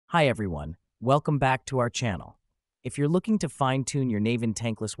Hi everyone, welcome back to our channel. If you're looking to fine-tune your Navien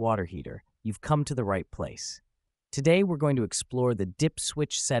Tankless Water Heater, you've come to the right place. Today we're going to explore the dip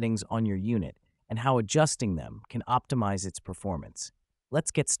switch settings on your unit and how adjusting them can optimize its performance.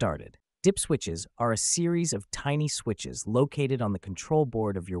 Let's get started. Dip switches are a series of tiny switches located on the control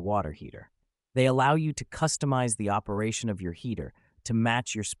board of your water heater. They allow you to customize the operation of your heater to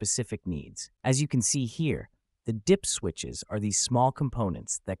match your specific needs. As you can see here, the dip switches are these small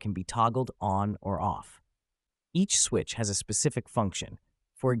components that can be toggled on or off. Each switch has a specific function.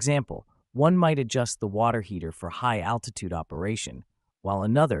 For example, one might adjust the water heater for high-altitude operation, while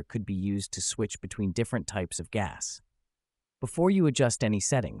another could be used to switch between different types of gas. Before you adjust any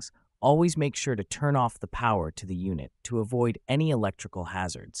settings, always make sure to turn off the power to the unit to avoid any electrical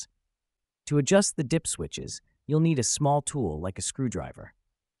hazards. To adjust the dip switches, you'll need a small tool like a screwdriver.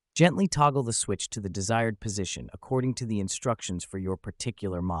 Gently toggle the switch to the desired position according to the instructions for your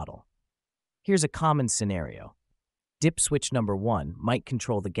particular model. Here's a common scenario. Dip switch number 1 might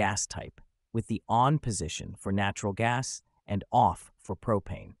control the gas type, with the on position for natural gas and off for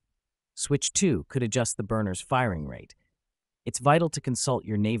propane. Switch 2 could adjust the burner's firing rate. It's vital to consult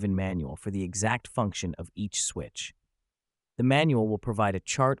your Navien manual for the exact function of each switch. The manual will provide a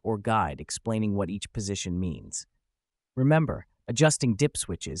chart or guide explaining what each position means. Remember, adjusting dip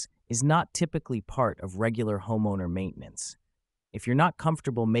switches is not typically part of regular homeowner maintenance. If you're not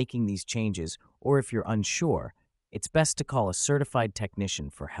comfortable making these changes or if you're unsure, it's best to call a certified technician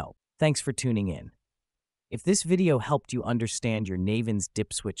for help. Thanks for tuning in. If this video helped you understand your Navien's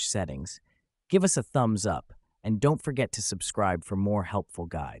dip switch settings, give us a thumbs up and don't forget to subscribe for more helpful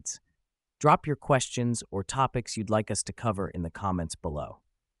guides. Drop your questions or topics you'd like us to cover in the comments below.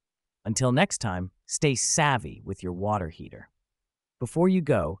 Until next time, stay savvy with your water heater. Before you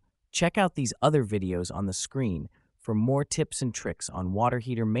go, check out these other videos on the screen for more tips and tricks on water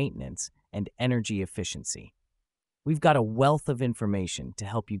heater maintenance and energy efficiency. We've got a wealth of information to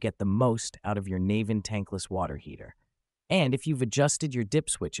help you get the most out of your Navien Tankless Water Heater. And if you've adjusted your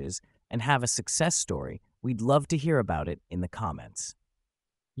dip switches and have a success story, we'd love to hear about it in the comments.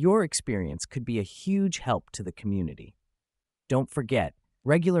 Your experience could be a huge help to the community. Don't forget,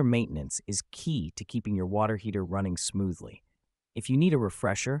 regular maintenance is key to keeping your water heater running smoothly. If you need a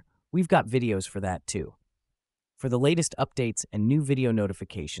refresher, we've got videos for that too. For the latest updates and new video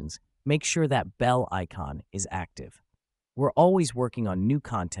notifications, make sure that bell icon is active. We're always working on new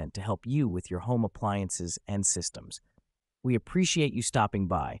content to help you with your home appliances and systems. We appreciate you stopping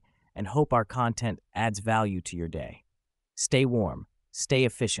by and hope our content adds value to your day. Stay warm, stay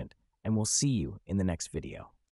efficient, and we'll see you in the next video.